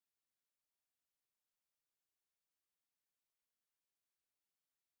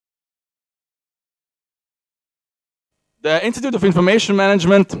The Institute of Information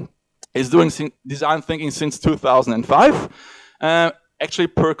Management is doing design thinking since 2005. Actually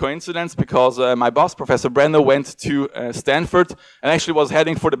per coincidence, because my boss, Professor Brendo, went to Stanford and actually was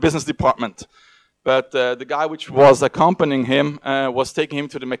heading for the business department. But the guy which was accompanying him was taking him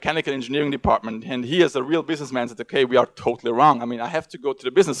to the mechanical engineering department. And he, as a real businessman, said, okay, we are totally wrong. I mean, I have to go to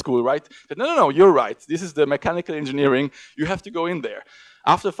the business school, right? He said, no, you're right. This is the mechanical engineering. You have to go in there.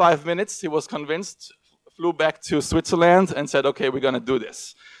 After 5 minutes, he was convinced, flew back to Switzerland and said, okay, we're going to do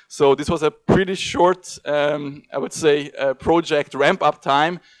this. So this was a pretty short, I would say, project ramp-up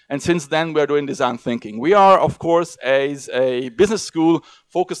time. And since then, we're doing design thinking. We are, of course, as a business school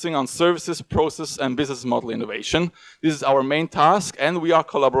focusing on services, process, and business model innovation. This is our main task. And we are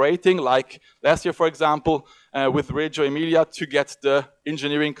collaborating, like last year, for example, with Reggio Emilia to get the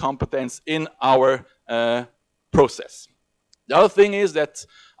engineering competence in our process. The other thing is that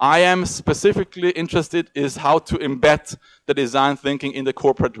I am specifically interested is how to embed the design thinking in the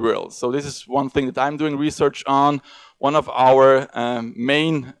corporate world. So this is one thing that I'm doing research on. One of our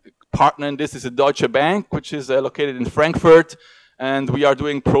main partner in this is the Deutsche Bank, which is located in Frankfurt. And we are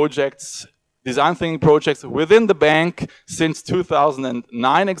doing projects, design thinking projects within the bank since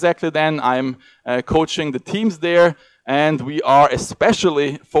 2009 exactly then. I'm coaching the teams there. And we are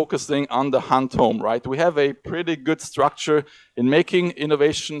especially focusing on the hunt home, right? We have a pretty good structure in making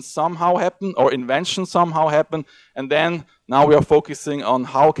innovation somehow happen or invention somehow happen. And then now we are focusing on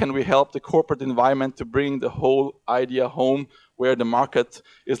how can we help the corporate environment to bring the whole idea home where the market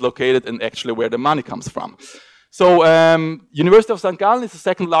is located and actually where the money comes from. So University of St. Gallen is the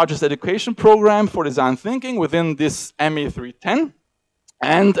second largest education program for design thinking within this ME 310.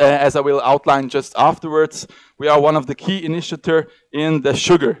 And as I will outline just afterwards, we are one of the key initiators in the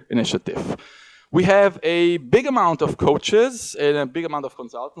Sugar Initiative. We have a big amount of coaches and a big amount of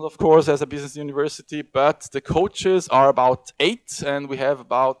consultants, of course, as a business university, but the coaches are about 8, and we have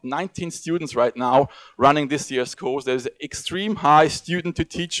about 19 students right now running this year's course. There's an extreme high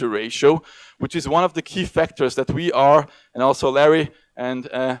student-to-teacher ratio, which is one of the key factors that we are, and also Larry and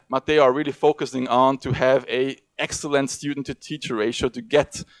Matteo are really focusing on to have a excellent student-to-teacher ratio to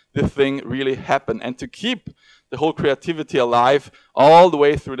get the thing really happen and to keep the whole creativity alive all the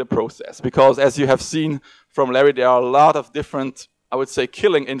way through the process. Because as you have seen from Larry, there are a lot of different, I would say,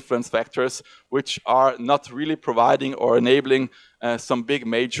 killing influence factors which are not really providing or enabling some big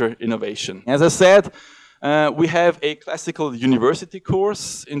major innovation. As I said, we have a classical university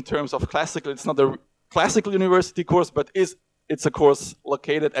course. In terms of classical, it's not a classical university course, but it's a course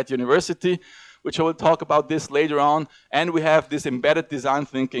located at university, which I will talk about this later on. And we have this embedded design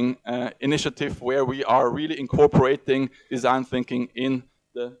thinking initiative where we are really incorporating design thinking in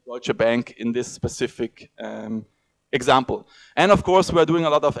the Deutsche Bank in this specific example. And of course, we're doing a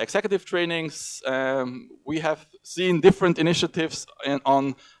lot of executive trainings. We have seen different initiatives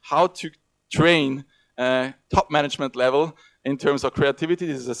on how to train top management level in terms of creativity.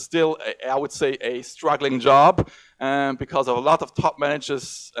 This is still, I would say, a struggling job because a lot of top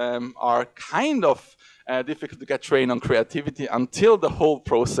managers are kind of difficult to get trained on creativity until the whole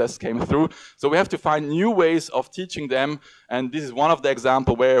process came through. So we have to find new ways of teaching them, and this is one of the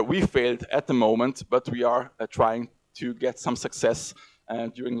examples where we failed at the moment, but we are trying to get some success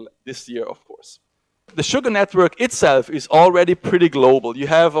during this year, of course. The Sugar Network itself is already pretty global. You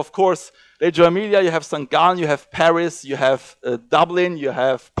have, of course, Reggio Emilia, you have St. Gallen, you have Paris, you have Dublin, you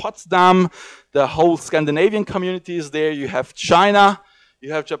have Potsdam, the whole Scandinavian community is there, you have China,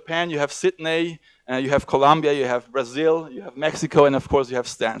 you have Japan, you have Sydney, you have Colombia, you have Brazil, you have Mexico, and of course you have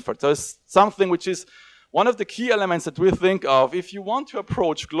Stanford. So it's something which is one of the key elements that we think of. If you want to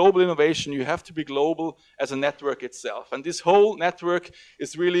approach global innovation, you have to be global as a network itself. And this whole network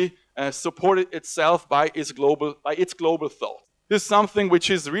is really supported itself by its global thought. This is something which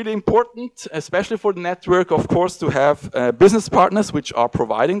is really important, especially for the network, of course, to have business partners which are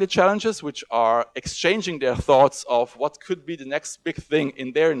providing the challenges, which are exchanging their thoughts of what could be the next big thing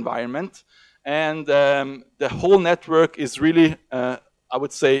in their environment. And the whole network is really, I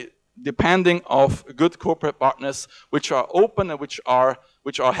would say, depending of good corporate partners which are open and which are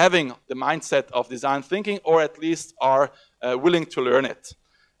having the mindset of design thinking, or at least are willing to learn it.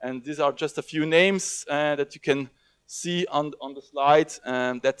 And these are just a few names that you can see on the slide.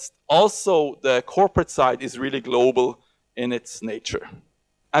 That's also the corporate side is really global in its nature.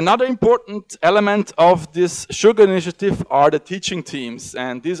 Another important element of this Sugar Initiative are the teaching teams,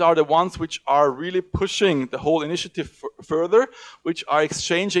 and these are the ones which are really pushing the whole initiative further, which are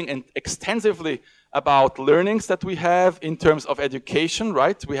exchanging and extensively about learnings that we have in terms of education,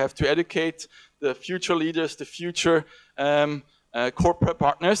 right? We have to educate the future leaders, the future, corporate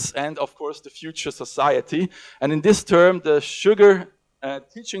partners, and of course the future society. And in this term, the sugar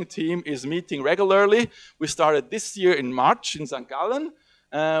teaching team is meeting regularly. We started this year in March in St. Gallen.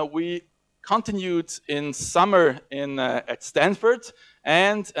 We continued in summer at Stanford,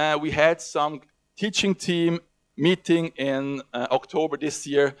 and we had some teaching team meeting in October this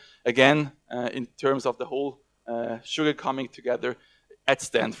year, again in terms of the whole sugar coming together at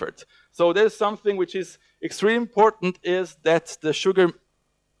Stanford. So there's something which is extremely important, is that the sugar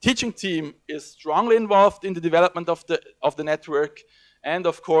teaching team is strongly involved in the development of the network. And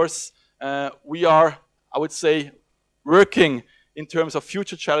of course, we are, I would say, working in terms of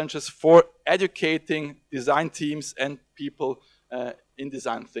future challenges for educating design teams and people in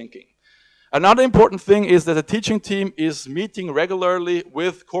design thinking. Another important thing is that the teaching team is meeting regularly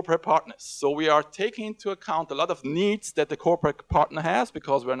with corporate partners. So we are taking into account a lot of needs that the corporate partner has,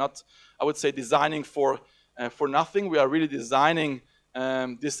 because we're not, I would say, designing for nothing. We are really designing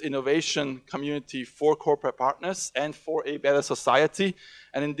this innovation community for corporate partners and for a better society.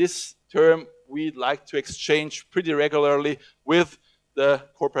 And in this term, we'd like to exchange pretty regularly with the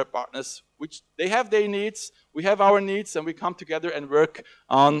corporate partners, which they have their needs, we have our needs, and we come together and work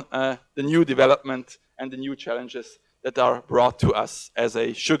on the new development and the new challenges that are brought to us as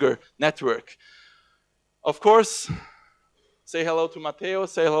a sugar network. Of course, say hello to Matteo,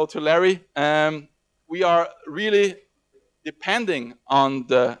 say hello to Larry. We are really depending on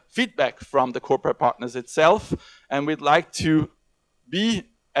the feedback from the corporate partners itself, and we'd like to be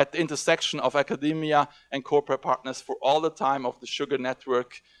at the intersection of academia and corporate partners for all the time of the sugar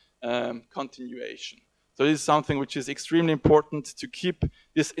network continuation. So this is something which is extremely important to keep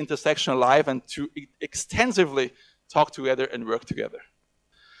this intersection alive and to extensively talk together and work together.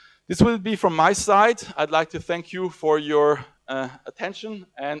 This will be from my side. I'd like to thank you for your attention,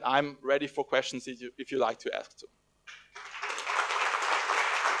 and I'm ready for questions if you like to ask them.